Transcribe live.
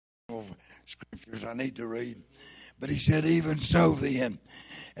scriptures I need to read. But he said, even so then,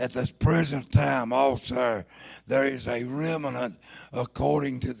 at the present time also, there is a remnant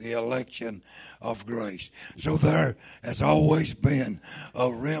according to the election of grace. So there has always been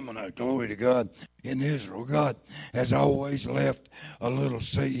a remnant, glory to God, in Israel. God has always left a little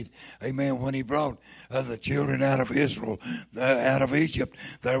seed. Amen. When he brought the children out of Israel, out of Egypt,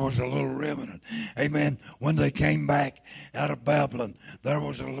 there was a little remnant. Amen. When they came back out of Babylon, there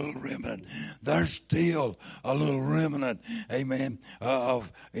was a little remnant. There's still a little remnant, amen,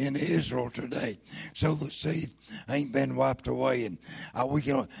 in Israel today. So the seed ain't been wiped away. And we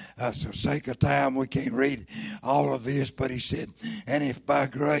can, for sake of time, we can't read all of this, but he said, and if by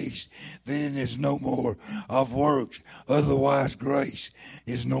grace, then it is no more of works. Otherwise, grace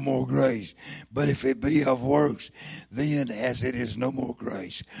is no more grace. But if it be of works, then as it is no more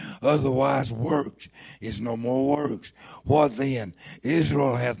grace. Otherwise, works is no more works. What then?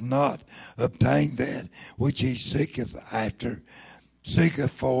 Israel hath not obtained that which he seeketh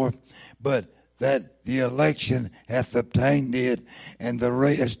for, but that the election hath obtained it, and the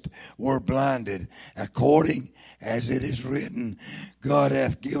rest were blinded, according as it is written, God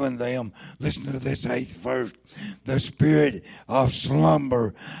hath given them, listen to this 8th verse, the spirit of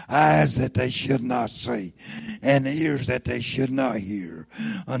slumber, eyes that they should not see, and ears that they should not hear,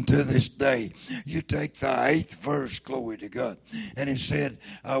 unto this day. You take the 8th verse, glory to God, and it said,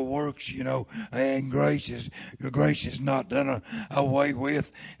 works, and grace is not done away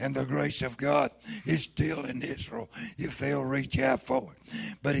with, and the grace of God is still in Israel if they'll reach out for it.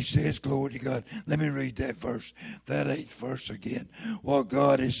 But he says, glory to God. Let me read that verse, that 8th verse again. What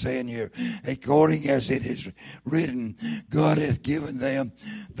God is saying here, according as it is written, God hath given them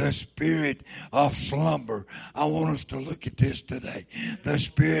the spirit of slumber. I want us to look at this today. The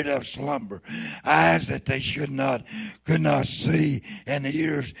spirit of slumber. Eyes that they could not see, and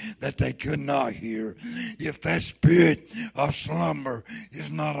ears that they could not hear. If that spirit of slumber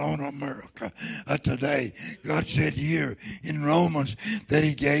is not on America today, God said here in Romans that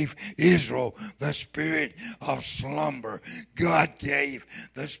he gave Israel the spirit of slumber. God gave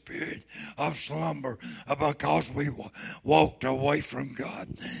the spirit of slumber because we walked away from God.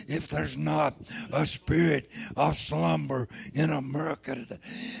 If there's not a spirit of slumber in America today,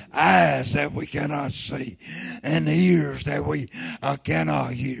 eyes that we cannot see and ears that we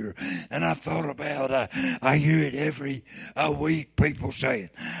cannot hear. And I thought about, I hear it every week, people saying,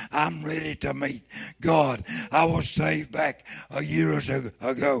 I'm ready to meet God. I was saved back years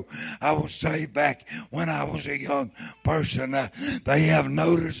ago. I was saved back when I was a young person. They have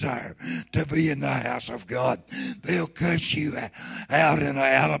no desire to be in the house of God. They'll cuss you out in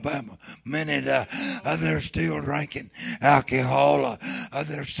Alabama minute they're still drinking alcohol.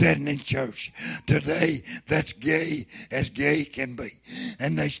 They're sitting in church today that's gay as gay can be,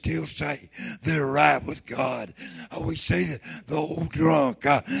 and they still say they're right with God. We see the old drunk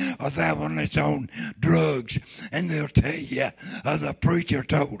or that one that's on drugs, and they'll tell you the preacher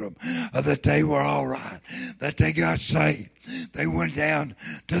told them that they were all right, that they got saved. They went down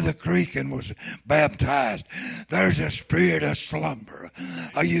to the creek and was baptized. There's a spirit of slumber.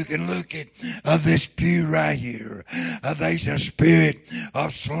 You can look at this pew right here. There's a spirit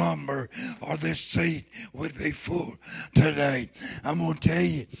of slumber, or this seat would be full today. I'm going to tell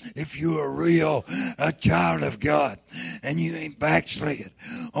you, if you're a child of God and you ain't backslid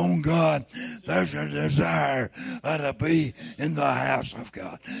on God, there's a desire to be in the house of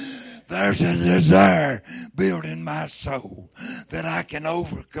God. There's a desire built in my soul that I can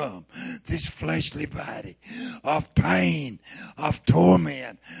overcome this fleshly body of pain, of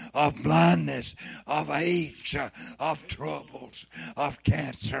torment, of blindness, of aches, of troubles, of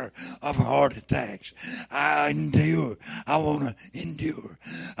cancer, of heart attacks. I want to endure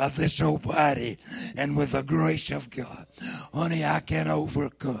this old body, and with the grace of God, honey, I can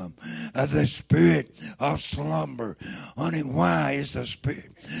overcome the spirit of slumber. Honey, why is the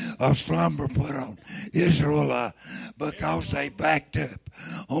spirit of slumber put on Israel? Because they backed up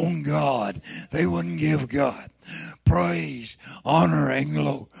on God. They wouldn't give God praise, honor, and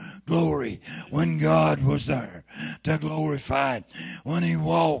glory when God was there to glorify Him. When He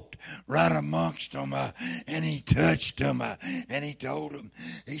walked right amongst them and He touched them and He told them,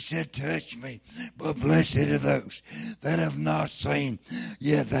 He said, touch me, but blessed are those that have not seen,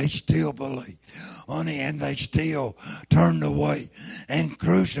 yet they still believe. Honey, and they still turned away and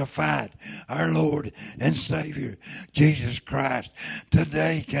crucified our Lord and Savior, Jesus Christ.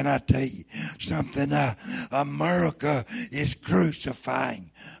 Today, can I tell you something? America is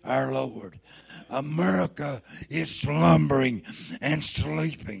crucifying our Lord. America is slumbering and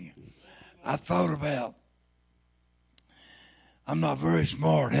sleeping. I thought I'm not very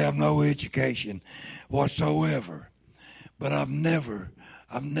smart, have no education whatsoever. But I've never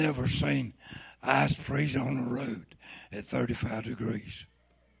seen ice freeze on the road at 35 degrees.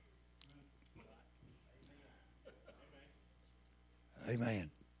 Amen.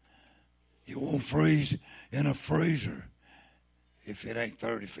 It won't freeze in a freezer if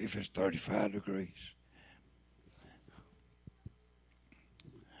it's 35 degrees.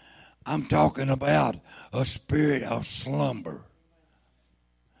 I'm talking about a spirit of slumber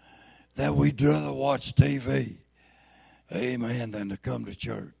that we'd rather watch TV, amen, than to come to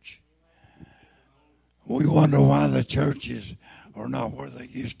church. We wonder why the churches are not where they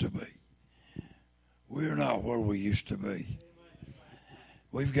used to be. We're not where we used to be.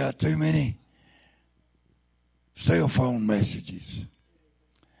 We've got too many cell phone messages.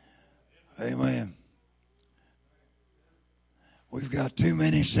 Amen. We've got too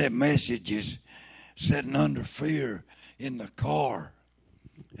many set messages sitting under fear in the car.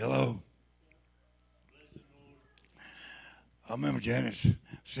 Hello. I remember Janet's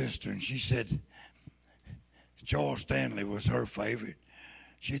sister, and she said Charles Stanley was her favorite.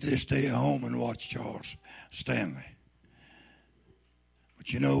 She'd just stay at home and watch Charles Stanley.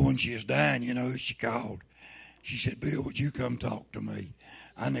 But you know, when she was dying, you know who she called? She said, Bill, would you come talk to me?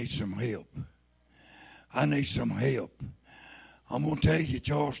 I need some help. I need some help. I'm going to tell you,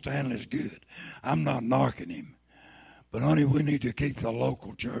 Charles Stanley's good. I'm not knocking him. But, honey, we need to keep the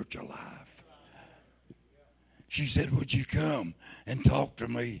local church alive. She said, would you come and talk to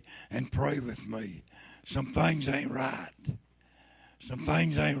me and pray with me? Some things ain't right. Some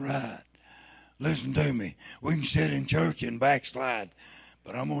things ain't right. Listen to me. We can sit in church and backslide.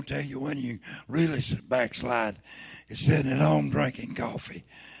 But I'm going to tell you when you really backslide, it's sitting at home drinking coffee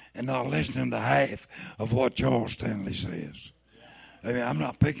and not listening to half of what Charles Stanley says. I mean, I'm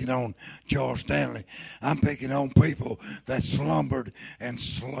not picking on Charles Stanley. I'm picking on people that slumbered and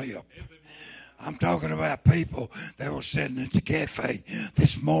slept. I'm talking about people that were sitting at the cafe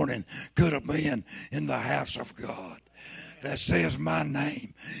this morning, could have been in the house of God, that says my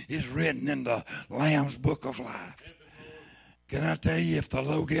name is written in the Lamb's Book of Life. Can I tell you, if the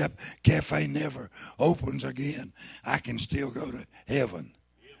Low Gap Cafe never opens again, I can still go to heaven.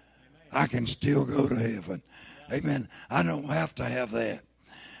 I can still go to heaven. Amen. I don't have to have that.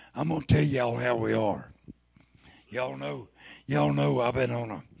 I'm going to tell y'all how we are. Y'all know I've been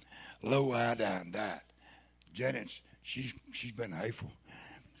on a low iodine diet. Janet's, she's been hateful,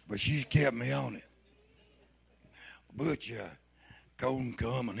 but she's kept me on it. Butch, Colton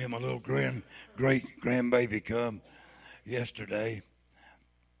come, and him a little great grandbaby come yesterday,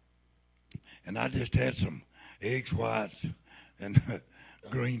 and I just had some eggs whites and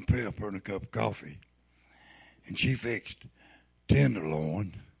green pepper and a cup of coffee, and she fixed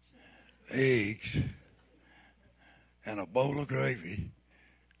tenderloin, eggs, and a bowl of gravy.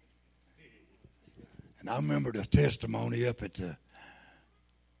 And I remember the testimony up at the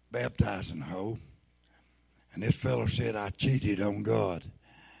baptizing hole, and this fellow said I cheated on God.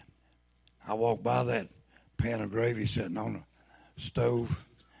 I walked by that pan of gravy sitting on the stove,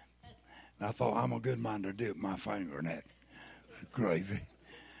 and I thought, I'm a good man to dip my finger in that gravy.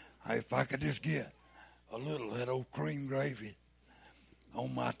 If I could just get a little of that old cream gravy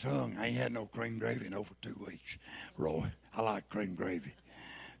on my tongue. I ain't had no cream gravy in over 2 weeks, Roy. I like cream gravy.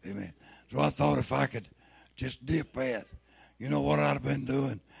 Amen. So I thought if I could just dip that, you know what I'd have been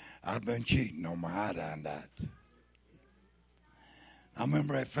doing? I'd been cheating on my iodine diet. I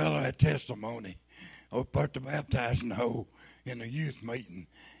remember that fellow had testimony up at the baptizing hole in the youth meeting,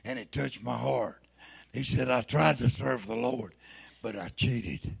 and it touched my heart. He said, I tried to serve the Lord, but I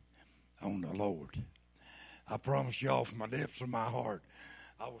cheated on the Lord. I promise y'all from the depths of my heart,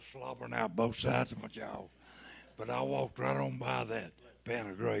 I was slobbering out both sides of my jaw, but I walked right on by that pan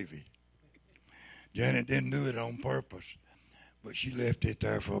of gravy. Janet didn't do it on purpose, but she left it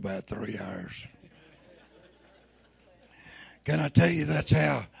there for about 3 hours. Can I tell you that's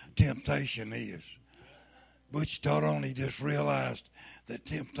how temptation is? Butch taught on, he just realized that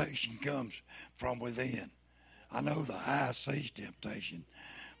temptation comes from within. I know the eye sees temptation,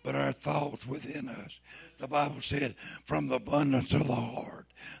 but our thoughts within us. The Bible said, from the abundance of the heart,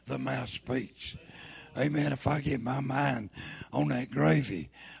 the mouth speaks. Amen. If I get my mind on that gravy,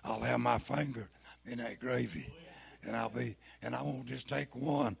 I'll have my finger in that gravy. And I won't just take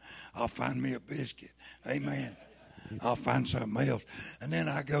one. I'll find me a biscuit. Amen. I'll find something else. And then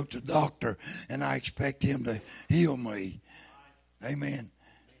I go to the doctor and I expect him to heal me. Amen.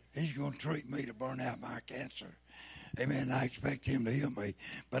 He's going to treat me to burn out my cancer. Amen. I expect him to heal me.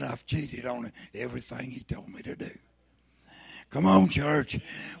 But I've cheated on everything he told me to do. Come on, church.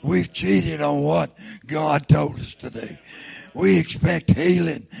 We've cheated on what God told us to do. We expect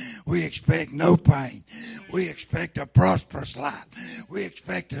healing. We expect no pain. We expect a prosperous life. We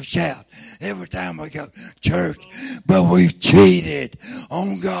expect to shout every time we go to church. But we've cheated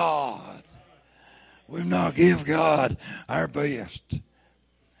on God. We've not give God our best.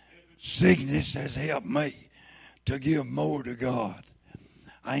 Sickness has helped me to give more to God.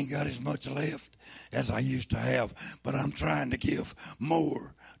 I ain't got as much left as I used to have, but I'm trying to give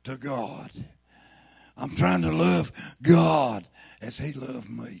more to God. I'm trying to love God as He loved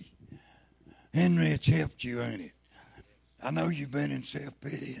me. Henry, it's helped you, ain't it? I know you've been in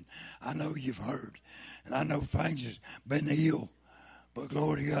self-pity, and I know you've hurt, and I know things has been ill. But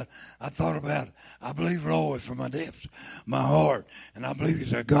glory to God, I thought about it. I believe Roy from my depths, my heart, and I believe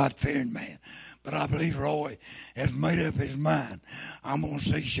he's a God-fearing man. But I believe Roy has made up his mind. I'm going to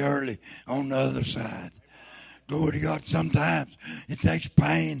see Shirley on the other side. Glory to God, sometimes it takes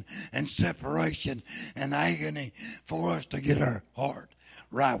pain and separation and agony for us to get our heart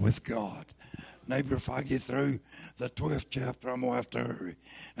right with God. Neighbor, if I get through the 12th chapter, I'm going to have to hurry.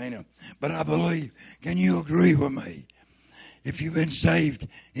 But I believe, can you agree with me? If you've been saved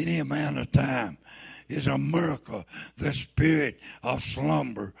any amount of time, is America the spirit of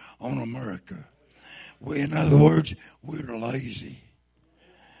slumber on America? In other words, we're lazy.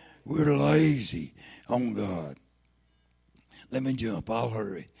 We're lazy on God. Let me jump. I'll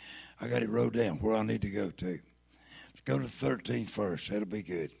hurry. I got it wrote down where I need to go to. Let's go to the 13th verse. That'll be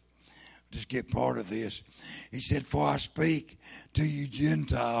good. Just get part of this. He said, for I speak to you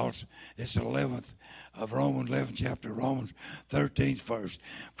Gentiles. It's 11th of Romans, 11th chapter, Romans 13th verse.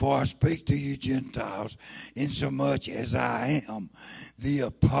 For I speak to you Gentiles, insomuch as I am the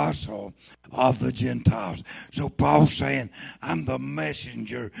apostle of the Gentiles. So Paul's saying, I'm the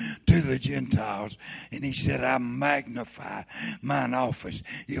messenger to the Gentiles. And he said, I magnify mine office,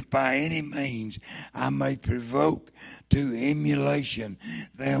 if by any means I may provoke to emulation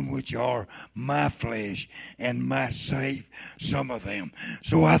them which are my flesh, and might save some of them.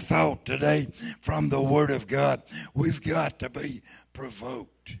 So I thought today from the Word of God, we've got to be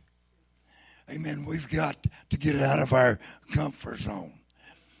provoked. Amen. We've got to get out of our comfort zone.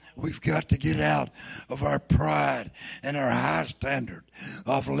 We've got to get out of our pride and our high standard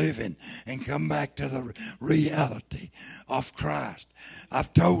of living and come back to the reality of Christ.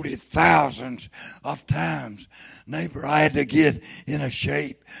 I've told it thousands of times. Neighbor, I had to get in a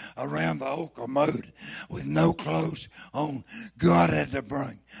shape around the old commode with no clothes on. God had to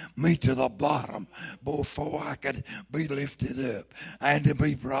bring me to the bottom before I could be lifted up. I had to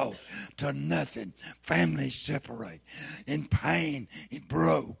be brought to nothing. Families separate. In pain, it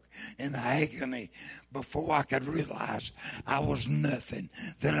broke. In agony, before I could realize I was nothing,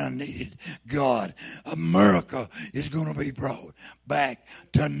 that I needed God. America is going to be brought back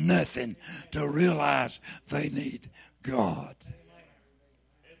to nothing to realize they need God.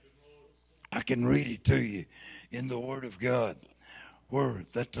 I can read it to you in the Word of God, where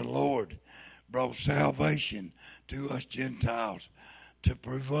that the Lord brought salvation to us Gentiles to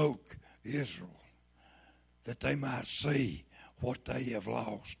provoke Israel, that they might see what they have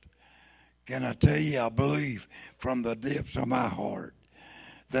lost. Can I tell you, I believe from the depths of my heart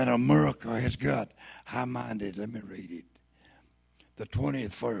that America has got high-minded. Let me read it. The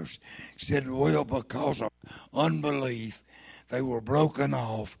 20th verse. It said, well, because of unbelief, they were broken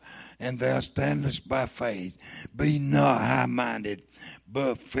off, and thou standest by faith. Be not high-minded,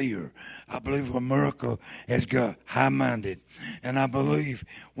 but fear. I believe America has got high-minded. And I believe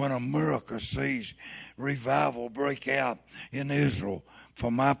when America sees revival break out in Israel, for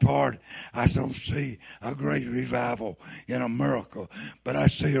my part, I don't see a great revival in America, but I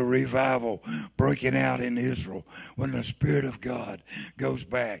see a revival breaking out in Israel when the Spirit of God goes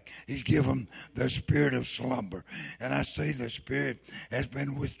back. He's given the spirit of slumber, and I see the Spirit has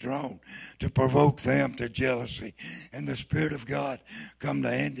been withdrawn to provoke them to jealousy. And the Spirit of God come to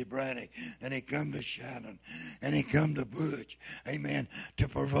Andy Braddock, and he come to Shannon, and he come to Butch, amen, to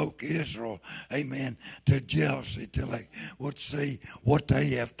provoke Israel, amen, to jealousy, till they would see what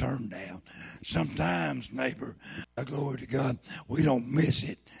they have turned down. Sometimes, neighbor, glory to God, we don't miss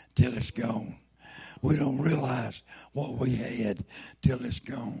it till it's gone. We don't realize what we had till it's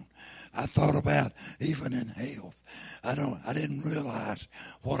gone. I thought about even in health. I didn't realize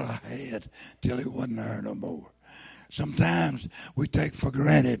what I had till it wasn't there no more. Sometimes we take for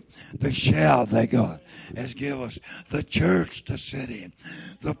granted the shall that God has given us, the church to sit in,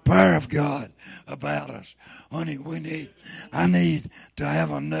 the power of God about us. Honey, I need to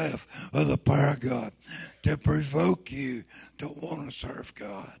have enough of the power of God to provoke you to want to serve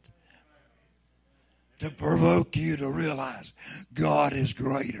God. to provoke you to realize God is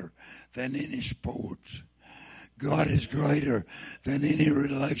greater than any sports. God is greater than any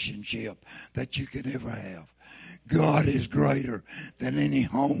relationship that you could ever have. God is greater than any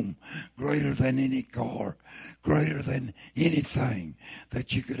home, greater than any car, greater than anything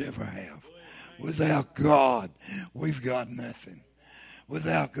that you could ever have. Without God, we've got nothing.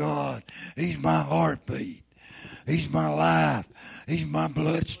 Without God, He's my heartbeat. He's my life. He's my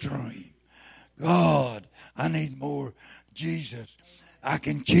bloodstream. God, I need more Jesus. I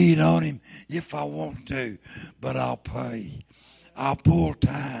can cheat on Him if I want to, but I'll pay. I'll pull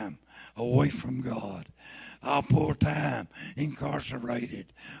time away from God. I'll pull time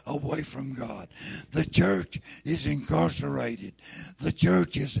incarcerated away from God. The church is incarcerated. The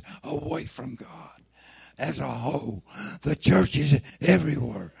church is away from God as a whole. The churches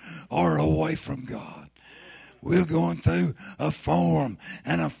everywhere are away from God. We're going through a form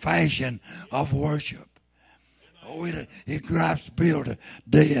and a fashion of worship. Oh, it gripes Bill to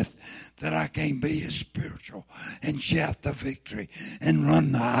death that I can't be as spiritual and shout the victory and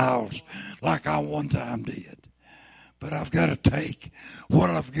run the aisles like I one time did. But I've got to take what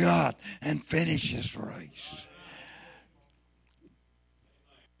I've got and finish this race.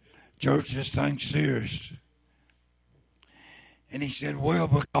 Church, this thing's serious. And he said, well,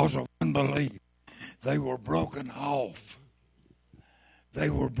 because of unbelief, they were broken off. They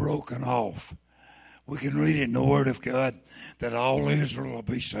were broken off. We can read it in the Word of God that all Israel will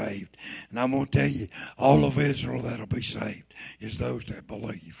be saved. And I'm going to tell you, all of Israel that will be saved is those that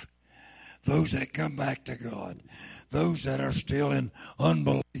believe. Those that come back to God. Those that are still in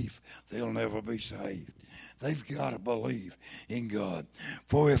unbelief, they'll never be saved. They've got to believe in God.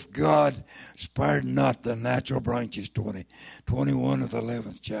 For if God spared not the natural branches, 21 of the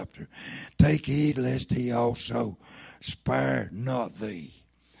 11th chapter, take heed lest He also spare not thee.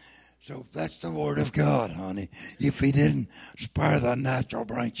 So that's the Word of God, honey. If He didn't spare the natural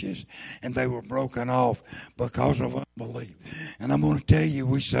branches and they were broken off because of unbelief. And I'm going to tell you,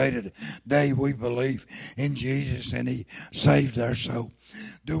 we say today we believe in Jesus and He saved our soul.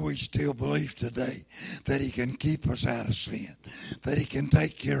 Do we still believe today that He can keep us out of sin, that He can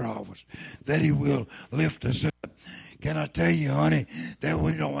take care of us, that He will lift us up? Can I tell you, honey, that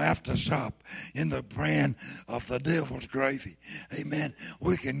we don't have to stop in the brand of the devil's gravy? Amen.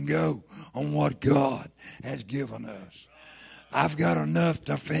 We can go on what God has given us. I've got enough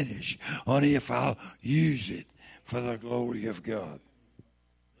to finish, honey, if I'll use it for the glory of God.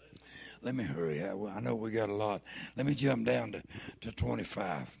 Let me hurry. I know we got a lot. Let me jump down to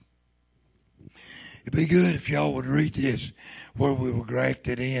 25. It'd be good if y'all would read this, where we were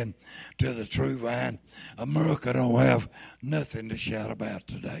grafted in to the true vine. America don't have nothing to shout about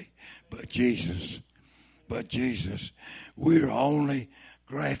today but Jesus. But Jesus. We're only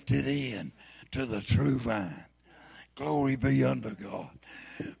grafted in to the true vine. Glory be unto God.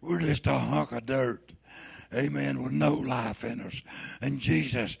 We're just a hunk of dirt. Amen. With no life in us. And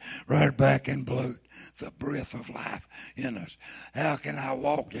Jesus right back and blew the breath of life in us. How can I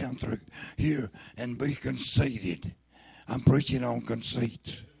walk down through here and be conceited? I'm preaching on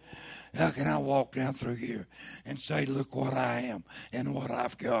conceits. How can I walk down through here and say, look what I am and what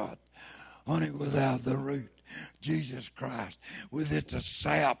I've got? Honey, without the root, Jesus Christ, with it the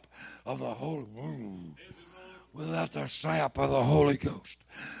sap of the Holy Ghost, without the sap of the Holy Ghost,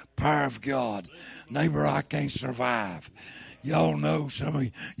 power of God, neighbor, I can't survive. Y'all know, some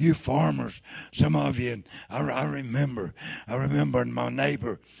of you farmers, some of you, and I remember my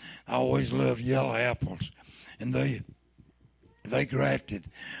neighbor, I always loved yellow apples, and they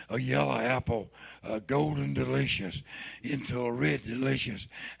grafted a yellow apple, golden delicious, into a red delicious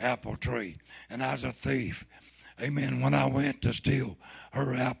apple tree. And I was a thief. Amen. When I went to steal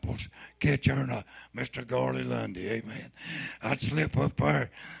her apples, catch her and Mr. Garley Lundy. Amen. I'd slip up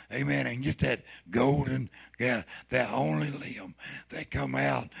there. Amen. And get that golden, that only limb. They come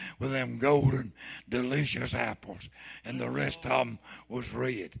out with them golden, delicious apples. And the rest of them was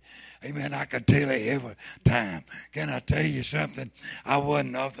red. Amen. I could tell you every time. Can I tell you something? I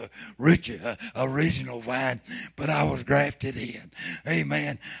wasn't of the original vine, but I was grafted in.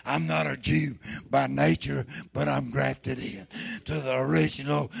 Amen. I'm not a Jew by nature, but I'm grafted in to the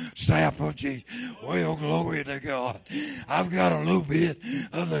original sap of Jesus. Well, glory to God. I've got a little bit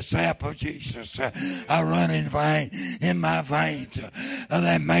of the sap of Jesus. I run in my veins.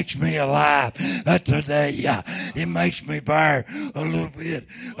 That makes me alive today. It makes me bear a little bit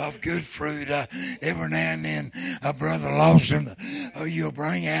of good fruit. Every now and then, Brother Lawson, you'll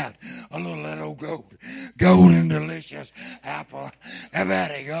bring out a little of that old golden delicious apple. How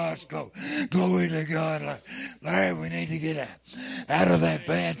about it, God's glory to God. Larry, we need to get out of that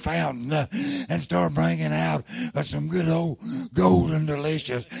bad fountain and start bringing out some good old golden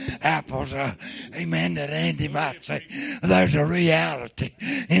delicious apples. Amen. That Andy might say there's a reality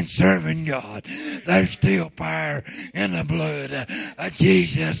in serving God. There's still power in the blood.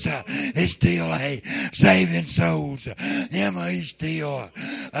 Jesus is still saving souls. He's still,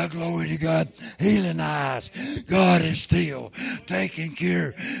 glory to God, healing eyes. God is still taking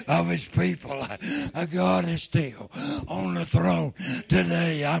care of his people. God is still on the throne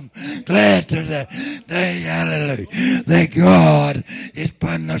today. I'm glad today, hallelujah, that God is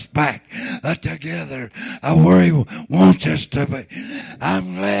putting us back together where he wants us to be.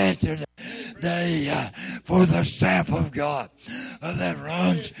 I'm glad today for the sap of God that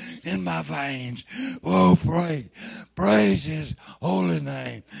runs in my veins. Oh, praise his holy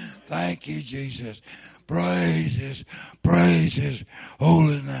name. Thank you, Jesus. Praise his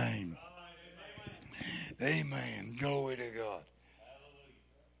holy name. Amen. Glory to God.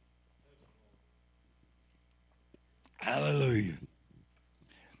 Hallelujah.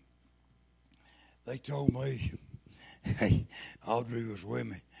 They told me, hey, Audrey was with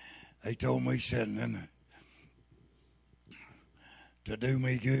me. They told me sitting in there, to do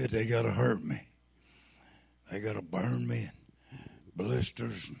me good, they got to hurt me. They got to burn me,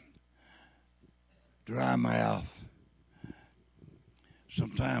 blisters, and dry mouth.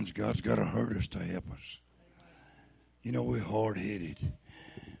 Sometimes God's got to hurt us to help us. You know, we're hard-headed.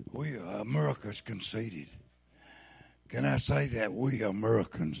 America's conceited. Can I say that we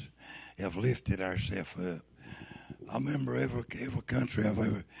Americans have lifted ourselves up? I remember every country I've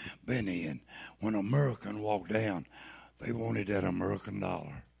ever been in, when an American walked down, they wanted that American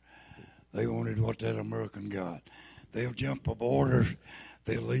dollar. They wanted what that American got. They'll jump a border.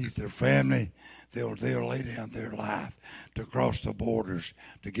 They'll leave their family. They'll lay down their life to cross the borders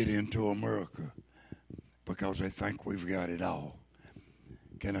to get into America because they think we've got it all.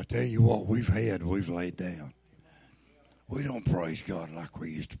 Can I tell you what we've had, we've laid down. We don't praise God like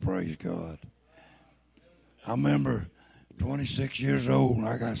we used to praise God. I remember 26 years old when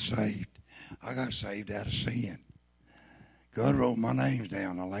I got saved. I got saved out of sin. God wrote my names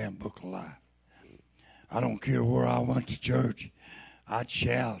down in the Lamb Book of Life. I don't care where I went to church. I'd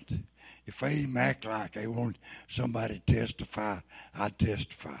shout. If they didn't act like they wanted somebody to testify, I'd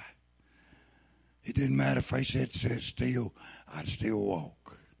testify. It didn't matter if they said still, I'd still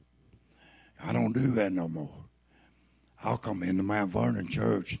walk. I don't do that no more. I'll come into Mount Vernon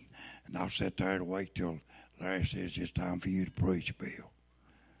Church and I'll sit there to wait till Larry says it's time for you to preach, Bill.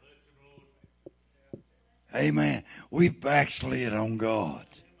 Amen. We backslid on God.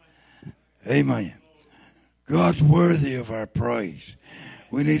 Amen. God's worthy of our praise.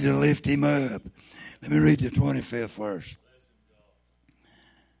 We need to lift him up. Let me read the 25th verse.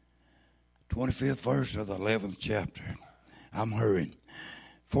 25th verse of the 11th chapter. I'm hurrying.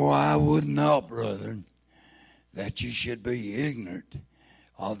 For I would not, brethren, that ye should be ignorant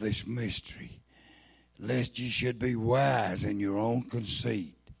of this mystery, lest ye should be wise in your own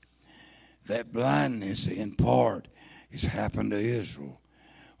conceit, that blindness in part is happened to Israel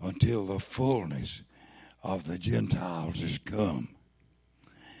until the fullness of the Gentiles is come.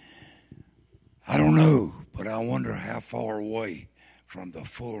 I don't know, but I wonder how far away from the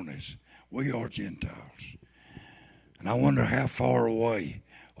fullness we are Gentiles. And I wonder how far away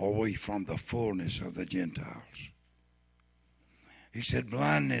are we from the fullness of the Gentiles. He said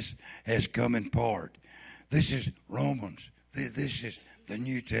blindness has come in part. This is Romans. This is the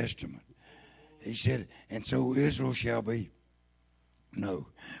New Testament. He said, and so Israel shall be. No.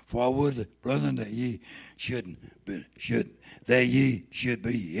 For I would, brethren, that ye should be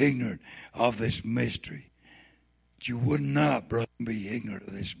ignorant of this mystery. That you would not, brethren, be ignorant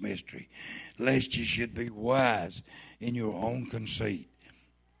of this mystery, lest ye should be wise in your own conceit.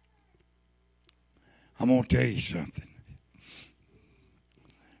 I'm going to tell you something.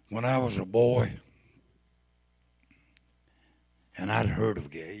 When I was a boy, and I'd heard of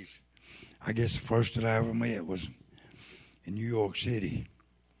gays, I guess the first that I ever met was in New York City,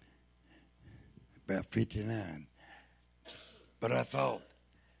 about 59. But I thought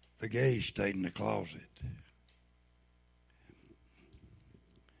the gays stayed in the closet.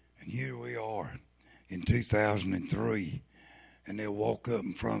 And here we are in 2003, and they'll walk up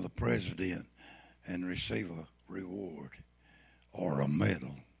in front of the president and receive a reward or a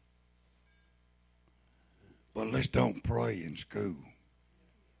medal. But let's don't pray in school.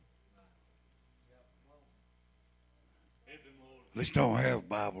 Let's don't have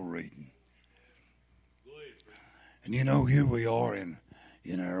Bible reading. And you know, here we are in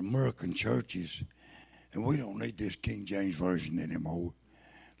our American churches, and we don't need this King James Version anymore.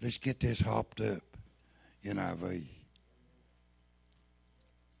 Let's get this hopped up NIV.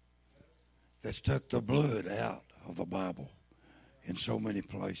 That's took the blood out of the Bible in so many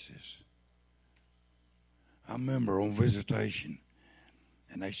places. I remember on visitation,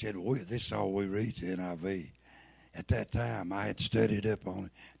 and they said, this is all we read, the NIV. At that time, I had studied up on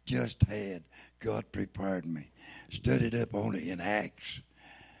it, just had. God prepared me. Studied up on it in Acts.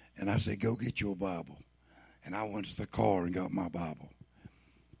 And I said, go get your Bible. And I went to the car and got my Bible.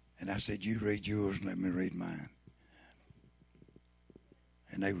 And I said, you read yours and let me read mine.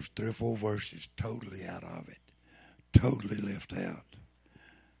 And there was 3 or 4 verses totally out of it. Totally left out.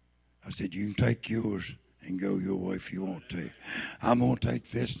 I said, you can take yours and go your way if you want to. I'm going to take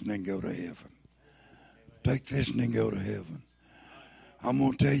this and then go to heaven. Take this and then go to heaven. I'm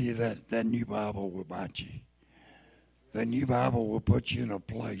going to tell you that new Bible will bite you. That new Bible will put you in a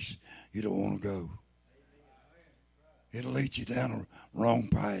place you don't want to go. It'll lead you down a wrong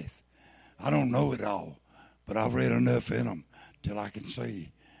path. I don't know it all, but I've read enough in them till I can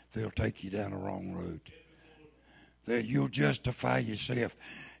see they'll take you down the wrong road. That you'll justify yourself.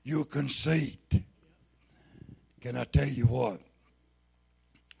 You'll conceit. Can I tell you what?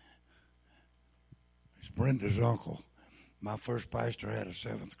 It's Brenda's uncle. My first pastor had a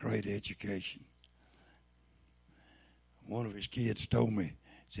 7th grade education. One of his kids told me,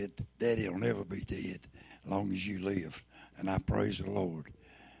 said, Daddy will never be dead as long as you live. And I praise the Lord.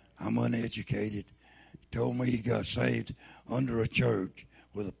 I'm uneducated. He told me he got saved under a church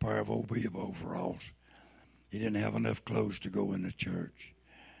with a pair of old bib overalls. He didn't have enough clothes to go in the church.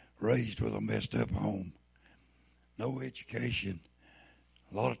 Raised with a messed up home. No education.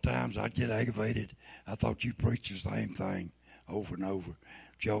 A lot of times I'd get aggravated. I thought you preach the same thing over and over.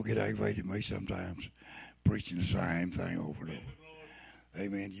 But y'all get aggravated at me sometimes, preaching the same thing over and over.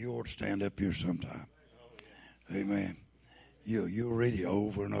 Amen. You ought to stand up here sometime. Amen. You'll read it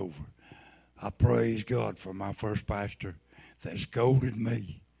over and over. I praise God for my first pastor that scolded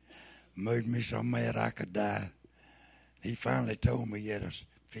me, made me so mad I could die. He finally told me he had a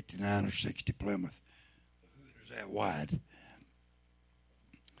 59 or 60 Plymouth. The hood is that wide.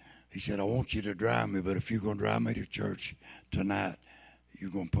 He said, I want you to drive me, but if you're going to drive me to church tonight, you're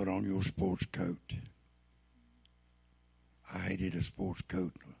going to put on your sports coat. I hated a sports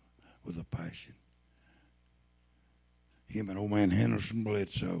coat with a passion. Him and old man Henderson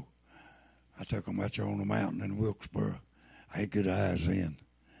Bledsoe, I took them out there on the mountain in Wilkesboro. I had good eyes then.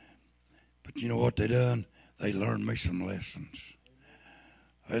 But you know what they done? They learned me some lessons.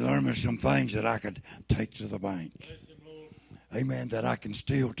 They learned me some things that I could take to the bank. Amen, that I can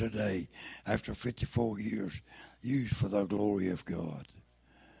still today, after 54 years, use for the glory of God.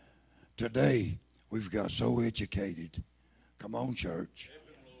 Today, we've got so educated. Come on, church.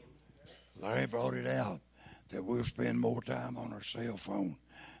 Larry brought it out that we'll spend more time on our cell phone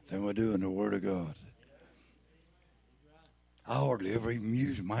than we do in the Word of God. I hardly ever even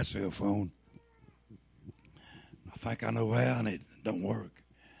use my cell phone. I think I know how, and it don't work.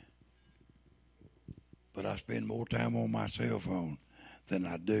 But I spend more time on my cell phone than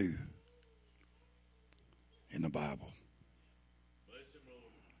I do in the Bible.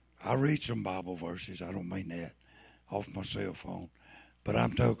 I read some Bible verses, I don't mean that, off my cell phone. But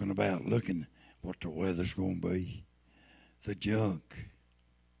I'm talking about looking what the weather's going to be, the junk,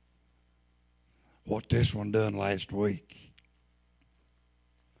 what this one done last week.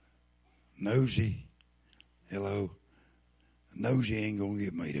 Nosy, hello, nosy ain't going to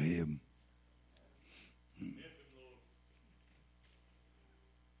get me to heaven.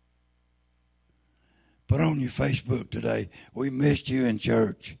 Put on your Facebook today, we missed you in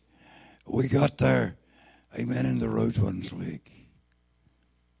church. We got there, amen, and the roads wasn't slick.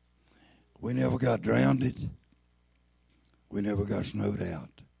 We never got drowned. We never got snowed out.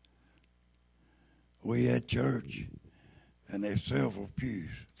 We had church, and there's several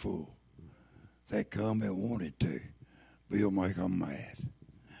pews full. They come that wanted to. Bill make them mad.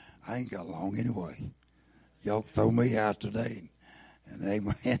 I ain't got long anyway. Y'all throw me out today, and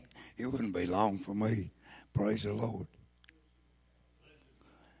amen, it wouldn't be long for me. Praise the Lord.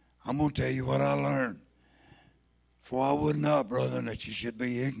 I'm going to tell you what I learned. For I would not, brethren, that you should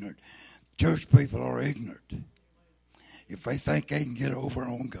be ignorant. Church people are ignorant. If they think they can get over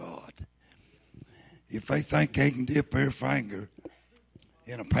on God, if they think they can dip their finger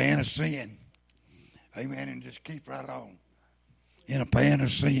in a pan of sin, amen, and just keep right on in a pan of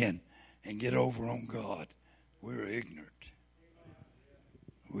sin and get over on God, we're ignorant.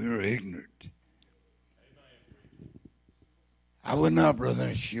 We're ignorant. I would not, brother,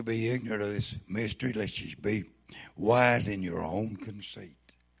 that you be ignorant of this mystery, lest you be wise in your own conceit.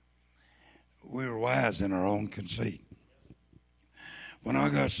 We're wise in our own conceit. When I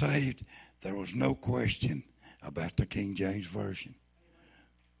got saved, there was no question about the King James Version.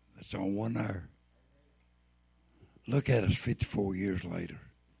 That's on one there. Look at us 54 years later.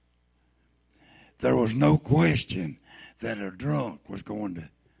 There was no question that a drunk was going to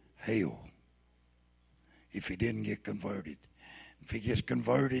hell if he didn't get converted. If he gets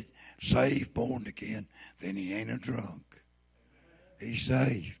converted, saved, born again, then he ain't a drunk. He's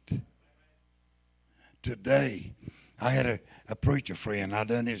saved. Today, I had a preacher friend. I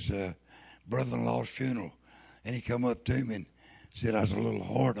done his brother-in-law's funeral, and he come up to me and said I was a little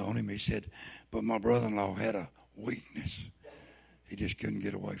hard on him. He said, but my brother-in-law had a weakness. He just couldn't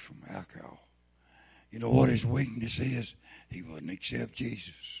get away from alcohol. You know what his weakness is? He wouldn't accept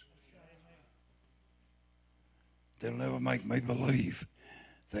Jesus. They'll never make me believe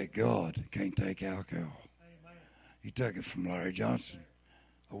that God can't take alcohol. He took it from Larry Johnson.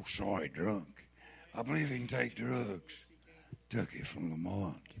 Oh, sorry, drunk. I believe he can take drugs. Took it from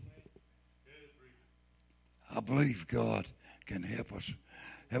Lamont. I believe God can help us.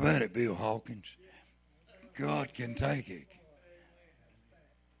 How about it, Bill Hawkins? God can take it.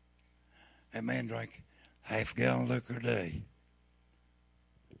 That man drank half a gallon of liquor a day.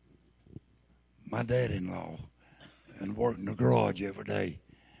 My dad-in-law and worked in the garage every day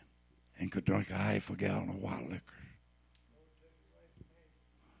and could drink a half a gallon of white liquor.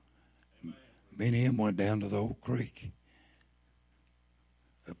 Me and him went down to the old creek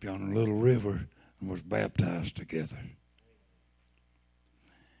up on a little river and was baptized together.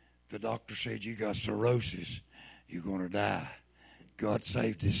 The doctor said, you got cirrhosis, you're going to die. God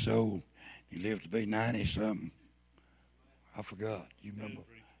saved his soul. He lived to be 90-something. I forgot. You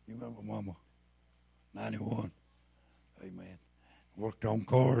remember Mama? 91. Amen. Worked on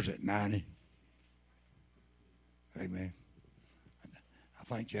cars at 90. Amen. I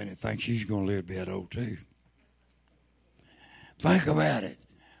think Janet thinks she's going to live to be that old too. Think about it.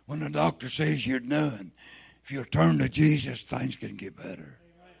 When the doctor says you're done, if you'll turn to Jesus, things can get better.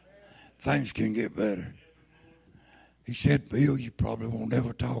 Things can get better. He said, Bill, you probably won't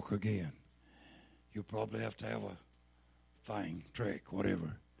ever talk again. You'll probably have to have a thing, trick,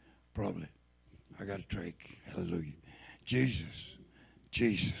 whatever. Probably. I got a trick. Hallelujah. Jesus.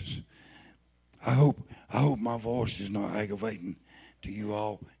 I hope my voice is not aggravating to you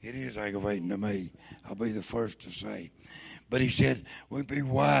all. It is aggravating to me. I'll be the first to say. But he said, we be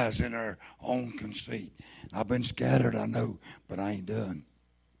wise in our own conceit. I've been scattered, I know, but I ain't done.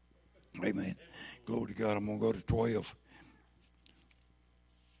 Amen. Glory to God. I'm going to go to 12.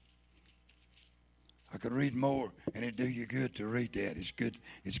 I could read more, and it'd do you good to read that. It's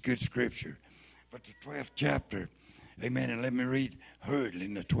good scripture. But the 12th chapter, amen, and let me read hurriedly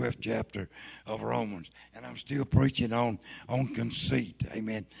in the 12th chapter of Romans. And I'm still preaching on conceit,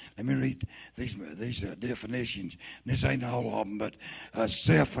 amen. Let me read these definitions. And this ain't all of them, but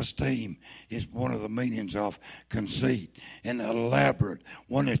self-esteem is one of the meanings of conceit. And elaborate,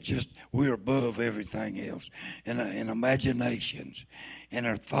 one that's just, we're above everything else. And imaginations, and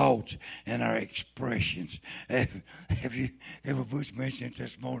our thoughts, and our expressions. Have you ever Bush mentioned it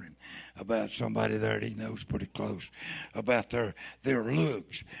this morning about somebody there that he knows pretty close, about their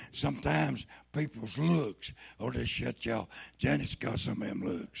looks. Sometimes people's looks, they shut y'all. Janet's got some of them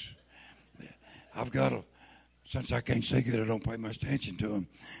looks. I've got since I can't see good, I don't pay much attention to them.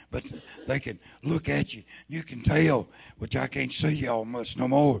 But they can look at you. You can tell, which I can't see y'all much no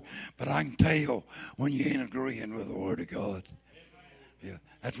more, but I can tell when you ain't agreeing with the Word of God. Yeah,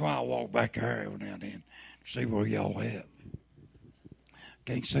 that's why I walk back there every now and then to see where y'all at.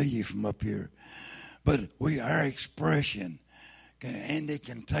 Can't see you from up here. But our expression, Andy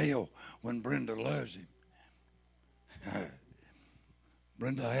can tell when Brenda loves him.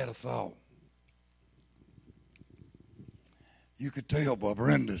 Brenda had a thought. You could tell by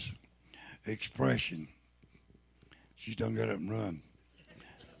Brenda's expression. She's done got up and run.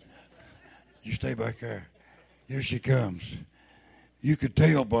 You stay back there. Here she comes. You could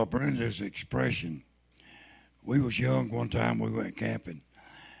tell by Brenda's expression. We was young one time, we went camping.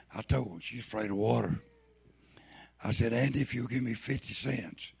 I told her, she's afraid of water. I said, Andy, if you'll give me 50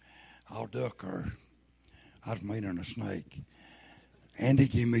 cents, I'll duck her. I was meaner than a snake. Andy,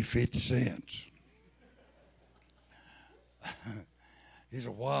 give me 50 cents. It's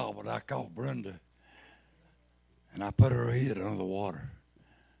a while, but I called Brenda, and I put her head under the water.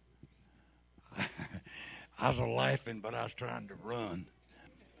 I was laughing, but I was trying to run,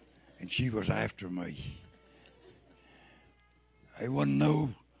 and she was after me. It wasn't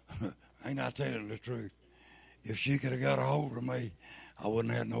ain't I telling the truth? If she could have got a hold of me, I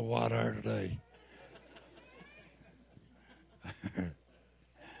wouldn't have no white hair today.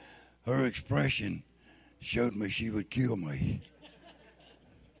 Her expression showed me she would kill me.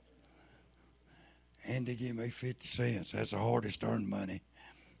 Andy gave me 50 cents. That's the hardest earned money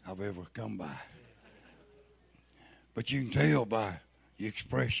I've ever come by. But you can tell by the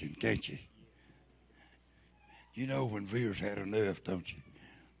expression, can't you? You know when Veer's had enough, don't you?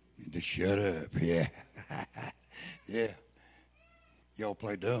 Just shut up, yeah. Yeah. Y'all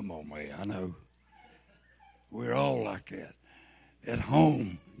play dumb on me, I know. We're all like that. At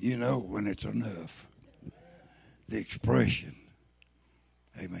home, you know when it's enough. The expression.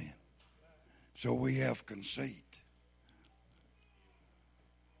 Amen. So we have conceit.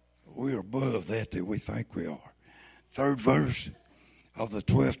 We're above that we think we are. Third verse of the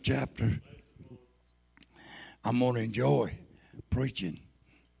 12th chapter. I'm going to enjoy preaching.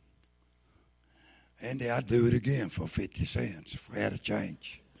 Andy, I'd do it again for 50 cents if we had a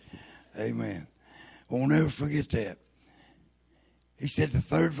change. Amen. I won't ever forget that. He said the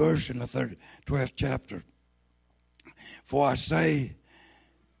third verse in the 12th chapter. For I say,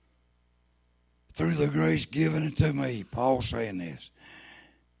 through the grace given unto me, Paul saying this,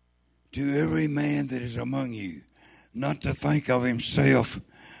 to every man that is among you, not to think of himself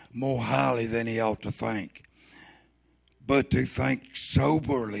more highly than he ought to think, but to think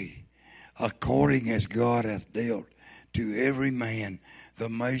soberly, according as God hath dealt to every man the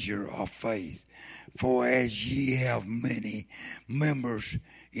measure of faith. For as ye have many members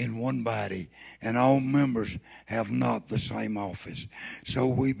in one body, and all members have not the same office, so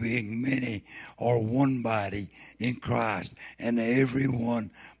we being many are one body in Christ, and every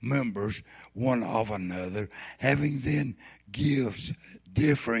one members one of another, having then gifts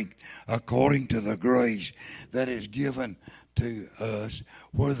differing according to the grace that is given to us.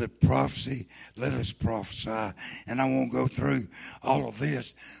 Where the prophecy, let us prophesy. And I won't go through all of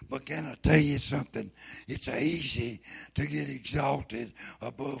this, but can I tell you something? It's easy to get exalted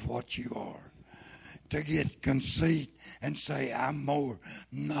above what you are, to get conceit and say, I'm more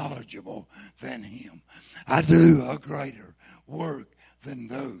knowledgeable than him. I do a greater work than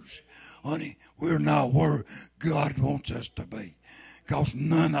those. Honey, we're not where God wants us to be, because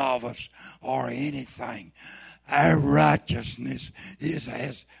none of us are anything. Our righteousness is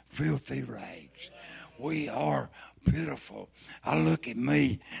as filthy rags. We are pitiful. I looked at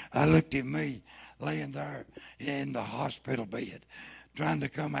me laying there in the hospital bed, trying to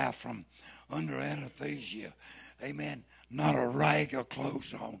come out from under anesthesia. Amen. Not a rag of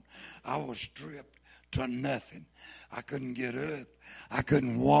clothes on. I was stripped to nothing. I couldn't get up. I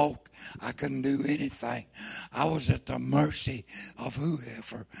couldn't walk. I couldn't do anything. I was at the mercy of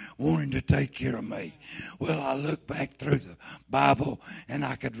whoever wanted to take care of me. Well, I looked back through the Bible and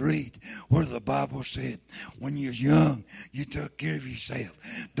I could read where the Bible said, when you're young, you took care of yourself,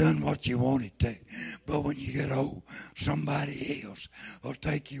 done what you wanted to. But when you get old, somebody else will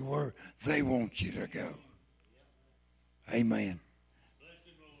take you where they want you to go. Amen.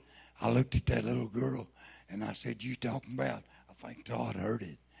 I looked at that little girl and I said, you talking about, I think Todd heard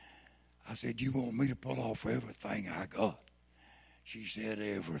it. I said, you want me to pull off everything I got? She said,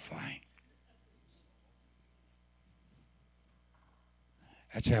 everything.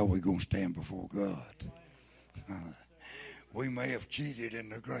 That's how we're going to stand before God. We may have cheated in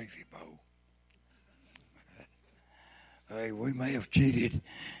the gravy bowl. Hey, we may have cheated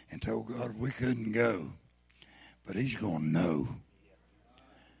and told God we couldn't go. But he's going to know.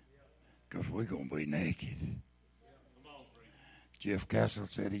 Because we're going to be naked. Jeff Castle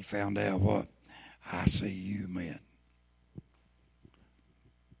said he found out what I see you meant.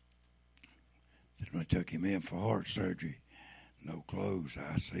 When they took him in for heart surgery, no clothes,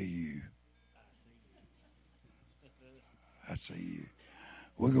 I see you. I see you.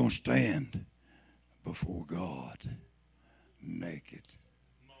 We're going to stand before God naked.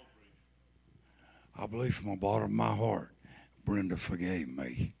 I believe from the bottom of my heart, Brenda forgave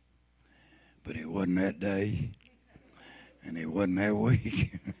me. But it wasn't that day, and it wasn't that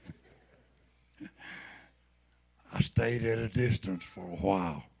week. I stayed at a distance for a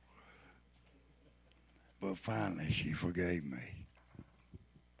while. But finally, she forgave me.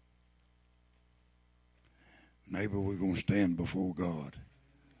 Neighbor, we're going to stand before God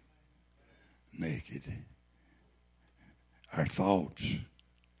naked. Our thoughts,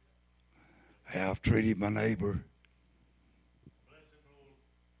 how I've treated my neighbor,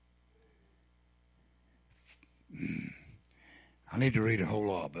 I need to read a whole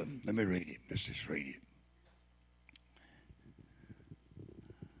lot, but let me read it. Let's just read it.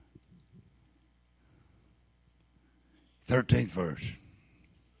 th verse.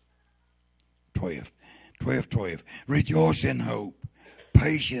 12th. 12:12. Rejoice in hope,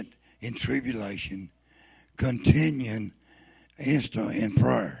 patient in tribulation, continuing instant in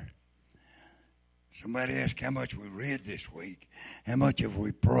prayer. Somebody asked how much we read this week. How much have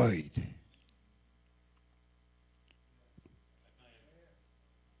we prayed?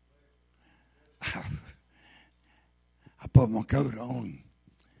 I put my coat on,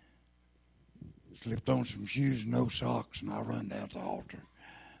 slipped on some shoes, no socks, and I run down to the altar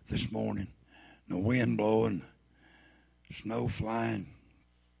this morning. The wind blowing, snow flying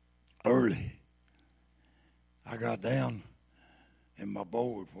early. I got down and my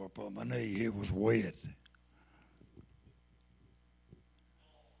board where I put my knee, it was wet.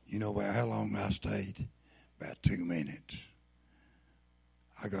 You know about how long I stayed? About 2 minutes.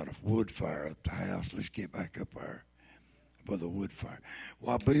 I got a wood fire up the house. Let's get back up there by the wood fire.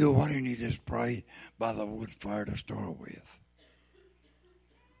 Well, Bill, why didn't you just pray by the wood fire to start with?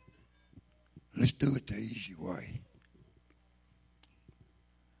 Let's do it the easy way.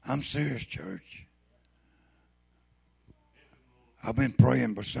 I'm serious, church. I've been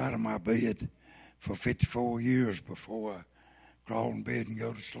praying beside of my bed for 54 years before I crawl in bed and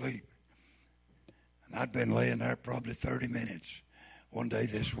go to sleep. And I'd been laying there probably 30 minutes one day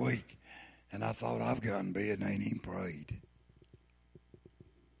this week, and I thought, I've got in bed and ain't even prayed.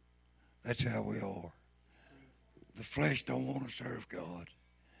 That's how we are. The flesh don't want to serve God.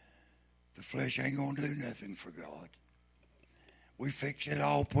 The flesh ain't going to do nothing for God. We fix it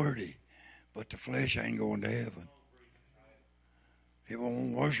all pretty, but the flesh ain't going to heaven. It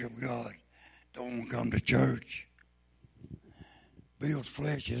won't worship God. Don't want to come to church. Bill's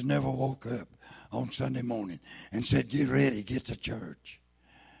flesh has never woke up on Sunday morning and said, get ready, get to church.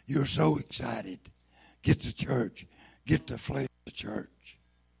 You're so excited. Get to church. Get the flesh to church.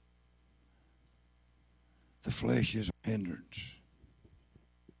 The flesh is a hindrance.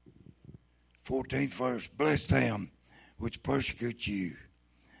 14th verse, bless them which persecute you.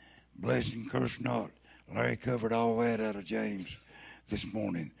 Bless and curse not. Larry covered all that out of James this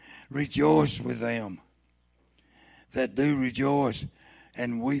morning. Rejoice with them that do rejoice,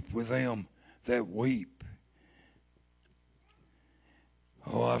 and weep with them that weep.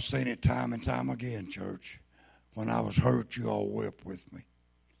 Oh, I've seen it time and time again, church. When I was hurt, you all wept with me.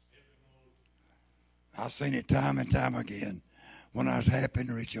 I've seen it time and time again. When I was happy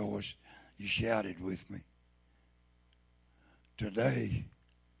and rejoiced, you shouted with me. Today,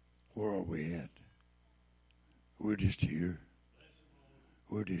 where are we at? We're just here.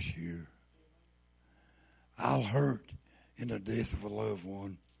 We're just here. I'll hurt in the death of a loved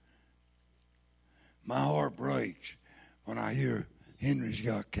one. My heart breaks when I hear Henry's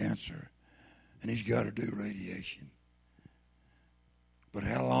got cancer and he's got to do radiation. But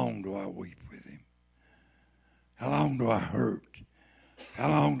how long do I weep with him? How long do I hurt? How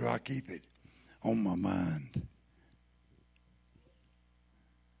long do I keep it on my mind?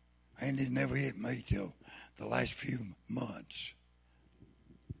 And it never hit me till the last few months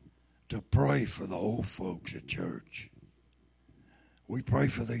to pray for the old folks at church. We pray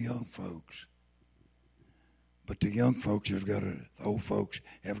for the young folks. But the young folks the old folks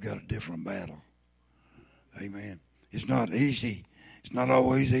have got a different battle. Amen. It's not easy. It's not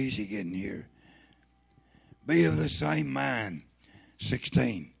always easy getting here. Be of the same mind.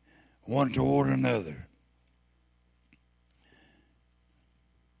 16. One toward another.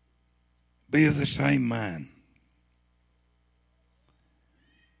 Be of the same mind.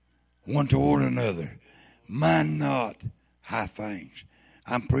 One toward another. Mind not high things.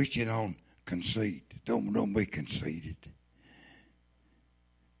 I'm preaching on conceit. Don't be conceited.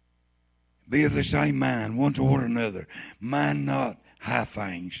 Be of the same mind, one toward another. Mind not high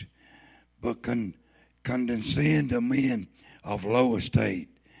things, but condescend to men of low estate.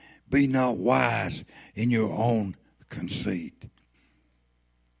 Be not wise in your own conceit.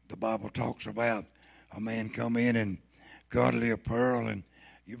 The Bible talks about a man come in in godly apparel, and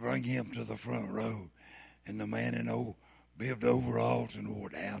you bring him to the front row, and the man in old bibs overalls and wore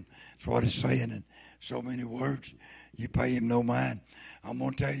down. That's what it's saying in so many words. You pay him no mind. I'm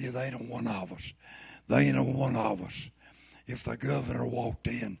going to tell you, they ain't one of us. They ain't one of us. If the governor walked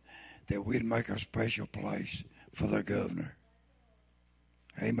in, that we'd make a special place for the governor.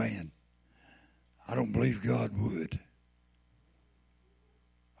 Amen. I don't believe God would.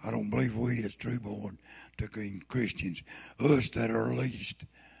 I don't believe we as true-born Christians, us that are least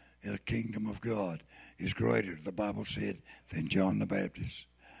in the kingdom of God, is greater, the Bible said, than John the Baptist.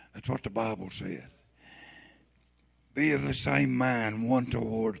 That's what the Bible said. Be of the same mind one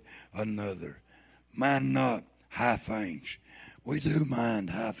toward another. Mind not high things. We do mind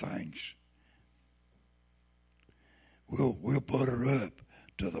high things. We'll put her up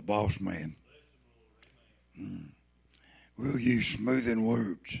to the boss man. We'll use smoothing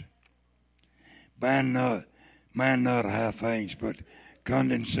words. Mind not high things, but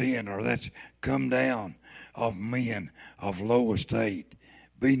condescend, or that's come down of men of low estate.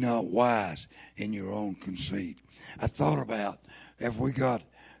 Be not wise in your own conceit. I thought about, have we got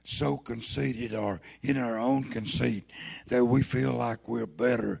so conceited or in our own conceit that we feel like we're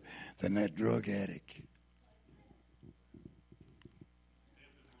better than that drug addict?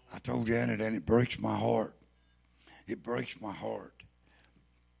 I told Janet, and it breaks my heart. It breaks my heart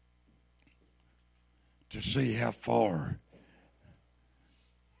to see how far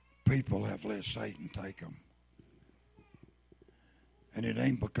people have let Satan take them. And it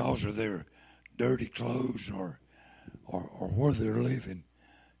ain't because of their dirty clothes or where they're living.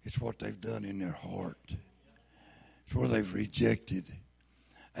 It's what they've done in their heart. It's where they've rejected.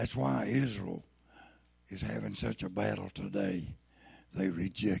 That's why Israel is having such a battle today. They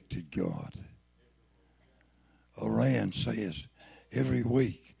rejected God. Iran says every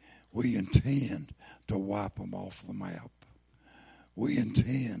week we intend to wipe them off the map. We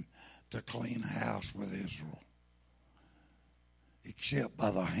intend to clean house with Israel. Except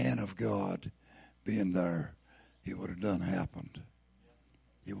by the hand of God being there, it would have done happened.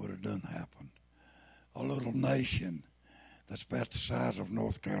 It would have done happened. A little nation that's about the size of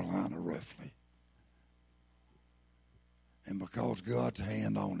North Carolina, roughly. And because God's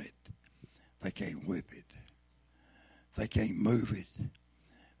hand on it, they can't whip it. They can't move it.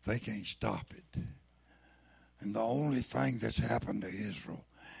 They can't stop it. And the only thing that's happened to Israel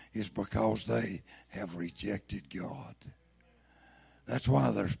is because they have rejected God. That's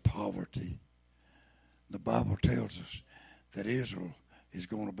why there's poverty. The Bible tells us that Israel is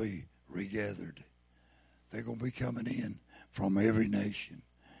going to be regathered. They're going to be coming in from every nation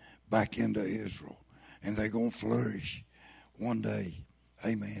back into Israel. And they're going to flourish one day.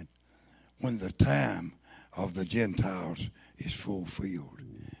 Amen. When the time of the Gentiles is fulfilled.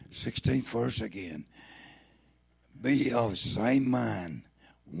 16th verse again. Be of the same mind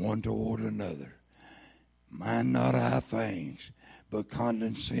one toward another. Mind not high things, but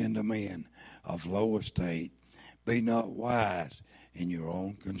condescend to men of low estate. Be not wise in your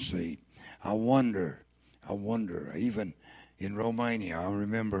own conceit. I wonder, even in Romania, I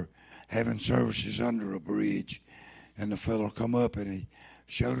remember having services under a bridge, and the fellow come up and he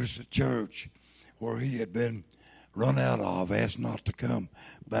showed us a church where he had been run out of, asked not to come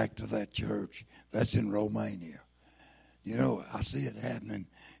back to that church. That's in Romania. You know, I see it happening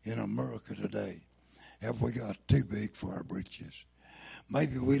in America today. Have we got too big for our britches?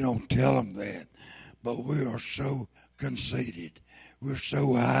 Maybe we don't tell them that, but we are so conceited. We're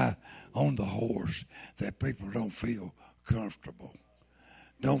so high on the horse that people don't feel comfortable.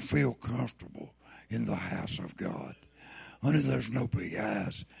 Don't feel comfortable in the house of God. Honey, there's no big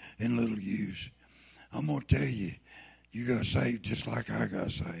eyes in little U's. I'm going to tell you, you got saved just like I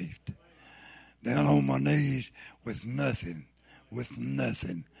got saved. Down on my knees with nothing.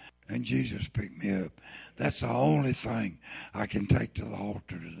 And Jesus picked me up. That's the only thing I can take to the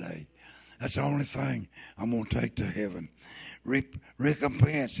altar today. That's the only thing I'm going to take to heaven.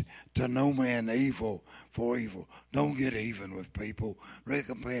 Recompense to no man evil for evil. Don't get even with people.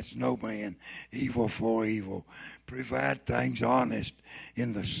 Recompense no man evil for evil. Provide things honest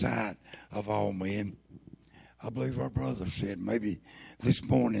in the sight of all men. I believe our brother said maybe this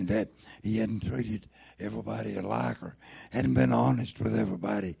morning that he hadn't treated everybody alike or hadn't been honest with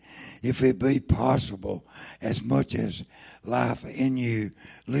everybody. If it be possible, as much as life in you,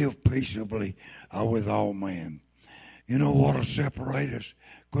 live peaceably with all men. You know what will separate us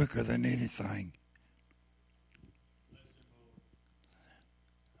quicker than anything?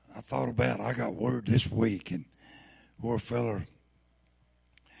 I got word this week, and where a fella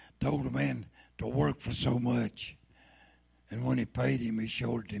told a man to work for so much, and when he paid him, he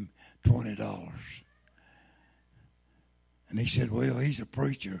showed him $20. And he said, well, he's a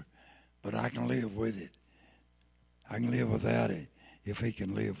preacher, but I can live with it. I can live without it if he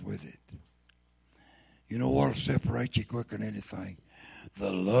can live with it. You know what will separate you quicker than anything?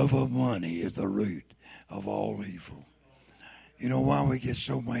 The love of money is the root of all evil. You know why we get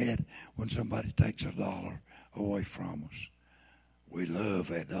so mad when somebody takes $1 away from us? We love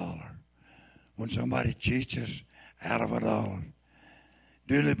that dollar. When somebody cheats us out of $1.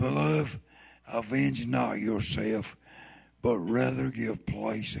 Dearly beloved, avenge not yourself, but rather give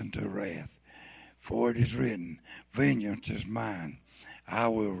place unto wrath. For it is written, vengeance is mine, I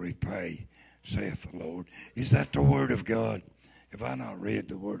will repay, saith the Lord. Is that the word of God? Have I not read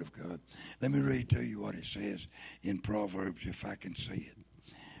the word of God? Let me read to you what it says in Proverbs, if I can see it.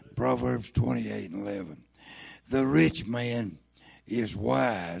 Proverbs 28:11. The rich man is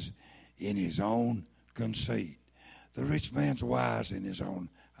wise in his own conceit. The rich man's wise in his own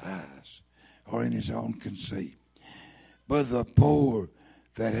eyes, or in his own conceit. But the poor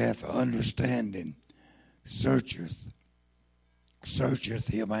that hath understanding searcheth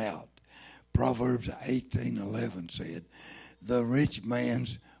him out. Proverbs 18:11 said, the rich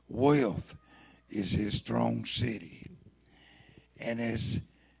man's wealth is his strong city, and as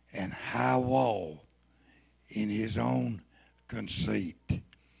an high wall in his own conceit.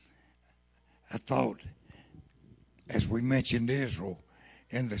 I thought, as we mentioned Israel,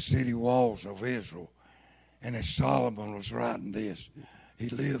 in the city walls of Israel, and as Solomon was writing this, he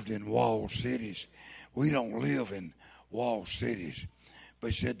lived in walled cities. We don't live in walled cities.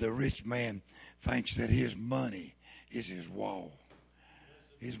 But he said the rich man thinks that his money is his wall.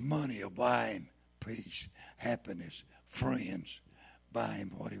 His money will buy him peace, happiness, friends, buy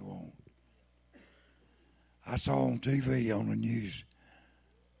him what he wants. I saw on TV, on the news,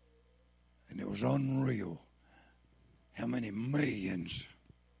 and it was unreal how many millions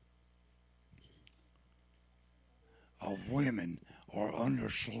of women are under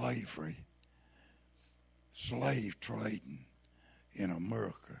slavery, slave trading in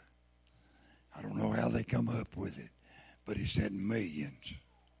America. I don't know how they come up with it, but he said millions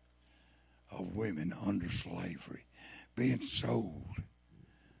of women under slavery being sold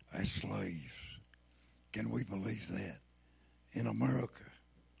as slaves. Can we believe that in America?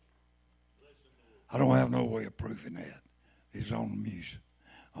 I don't have no way of proving that. It's on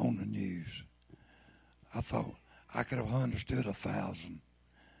the news. I thought I could have understood 1,000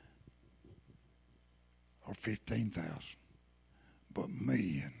 or 15,000, but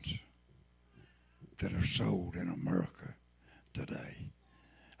millions that are sold in America today.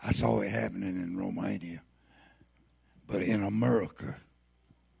 I saw it happening in Romania, but in America,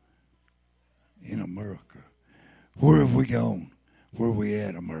 where have we gone? Where are we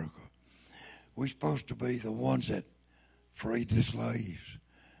at, America? We're supposed to be the ones that freed the slaves.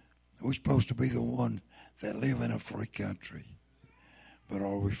 We're supposed to be the ones that live in a free country. But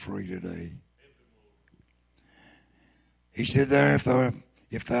are we free today? He said there,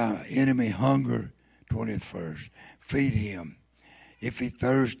 if thy enemy hunger, 20th verse, feed him. If he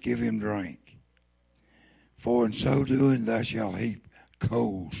thirst, give him drink. For in so doing thou shalt heap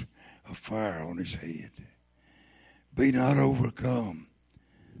coals of fire on his head. Be not overcome.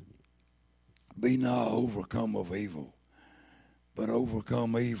 Be not overcome of evil, but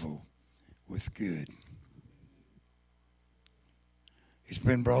overcome evil with good. It's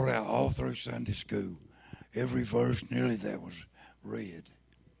been brought out all through Sunday school. Every verse nearly that was read.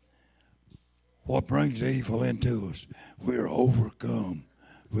 What brings evil into us? We're overcome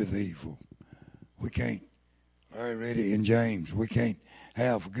with evil. We can't, I read it in James, we can't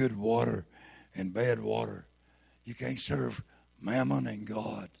have good water and bad water. You can't serve mammon and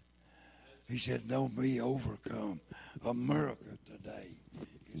God. He said, don't be overcome. America today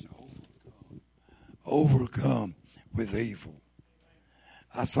is overcome with evil.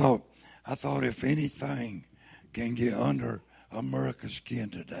 I thought if anything can get under America's skin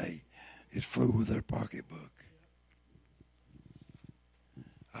today, it's food with their pocketbook.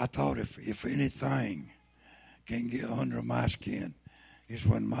 I thought if anything can get under my skin, is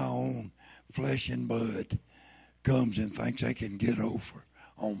when my own flesh and blood comes and thinks they can get over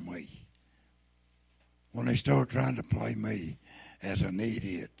on me. When they start trying to play me as an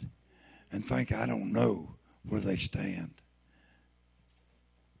idiot and think I don't know where they stand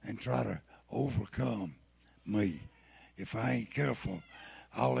and try to overcome me. If I ain't careful,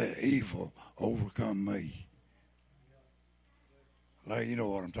 I'll let evil overcome me. Larry, you know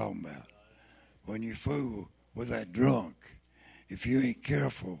what I'm talking about. When you fool with that drunk, if you ain't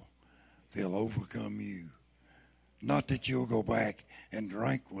careful, they'll overcome you. Not that you'll go back and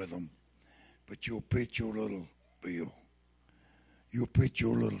drink with them, but you'll pitch your little bill. You'll pitch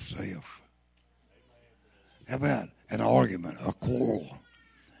your little self. How about an argument, a quarrel?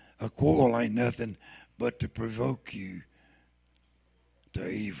 A quarrel ain't nothing but to provoke you to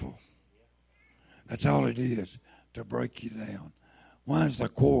evil. That's all it is, to break you down. Why does the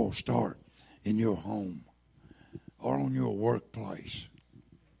quarrel start in your home or on your workplace?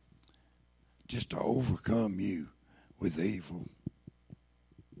 Just to overcome you with evil.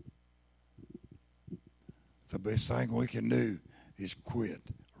 The best thing we can do is quit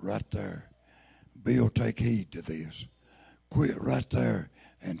right there. Bill, take heed to this. Quit right there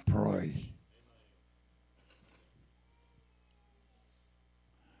and pray.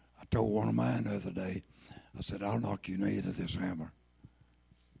 I told one of mine the other day, I said, I'll knock you in the head with this hammer.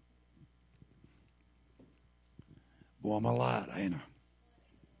 Boy, I'm a light, ain't I?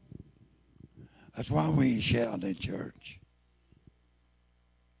 That's why we ain't shouting in church.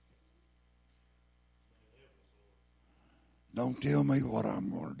 Don't tell me what I'm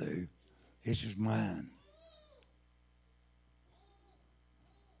going to do. This is mine.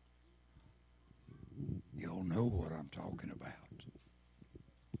 You'll know what I'm talking about.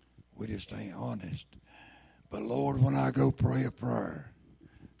 We just ain't honest. But Lord, when I go pray a prayer,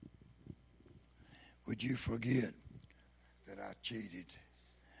 would you forget that I cheated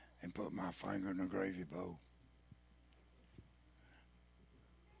and put my finger in the gravy bowl?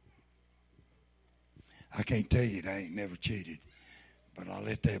 I can't tell you that I ain't never cheated, but I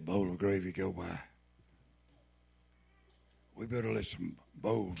let that bowl of gravy go by. We better let some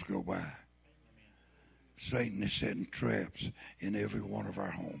bowls go by. Satan is setting traps in every one of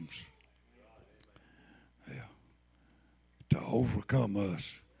our homes. Yeah. To overcome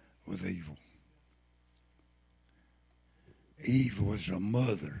us with evil. Eve was the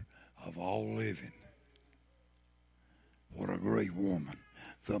mother of all living. What a great woman.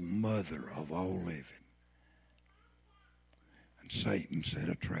 The mother of all living. And Satan set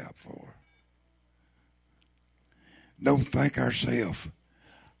a trap for her. Don't think ourselves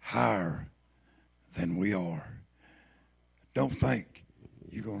higher than we are. Don't think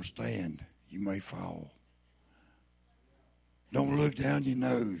you're going to stand. You may fall. Don't look down your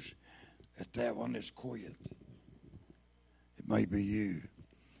nose at that one that's quit. It may be you.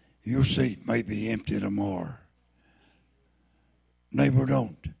 Your seat may be empty tomorrow. Neighbor,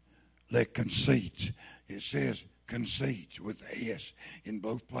 don't let conceits. It says conceits with S in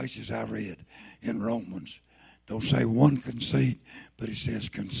both places I read in Romans. Don't say one conceit, but it says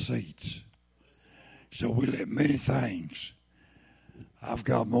conceits. So we let many things. I've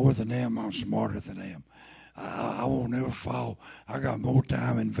got more than them. I'm smarter than them. I won't ever fall. I got more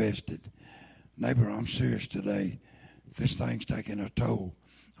time invested. Neighbor, I'm serious today. This thing's taking a toll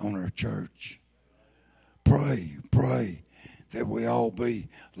on our church. Pray that we all be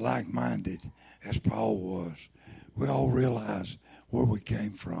like-minded as Paul was. We all realize where we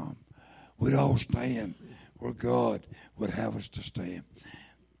came from. We'd all stand where God would have us to stand.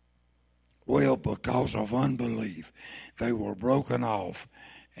 Well, because of unbelief, they were broken off,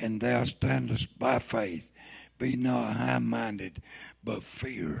 and thou standest by faith. Be not high-minded, but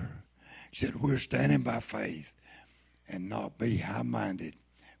fear. He said, we're standing by faith, and not be high-minded,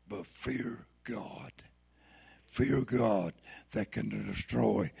 but fear God. Fear God that can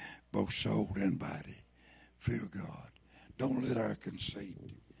destroy both soul and body. Fear God. Don't let our conceit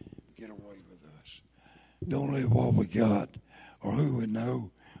get away with us. Don't let what we got or who we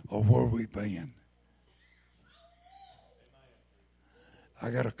know or where we've been. I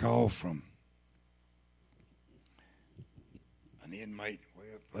got a call from an inmate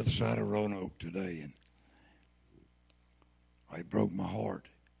way up the other side of Roanoke today, and it broke my heart.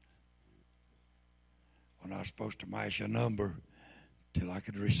 When I was supposed to mash a number till I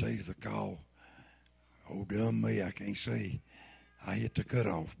could receive the call, oh, dumb me, I can't see. I hit the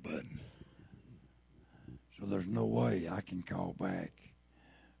cutoff button. So there's no way I can call back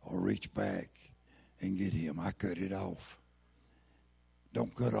or reach back and get him. I cut it off.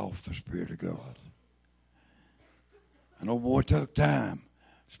 Don't cut off the Spirit of God. An old boy took time,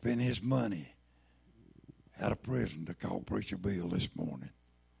 spent his money out of prison to call Preacher Bill this morning.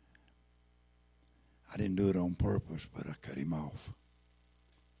 I didn't do it on purpose, but I cut him off.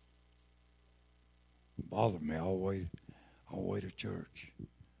 It bothered me all the way to church.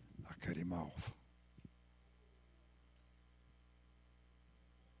 I cut him off.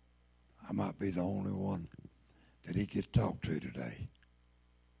 I might be the only one that he could talk to today.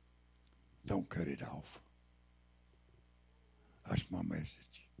 Don't cut it off. That's my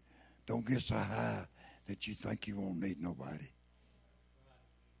message. Don't get so high that you think you won't need nobody.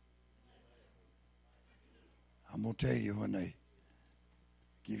 I'm going to tell you, when they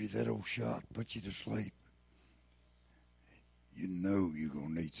give you that old shot, put you to sleep, you know you're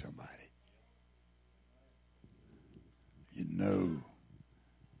going to need somebody. You know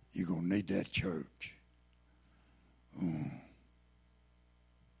you're going to need that church.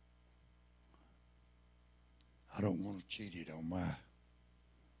 I don't want to cheat it on my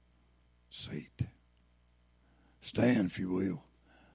seat. Stand, if you will.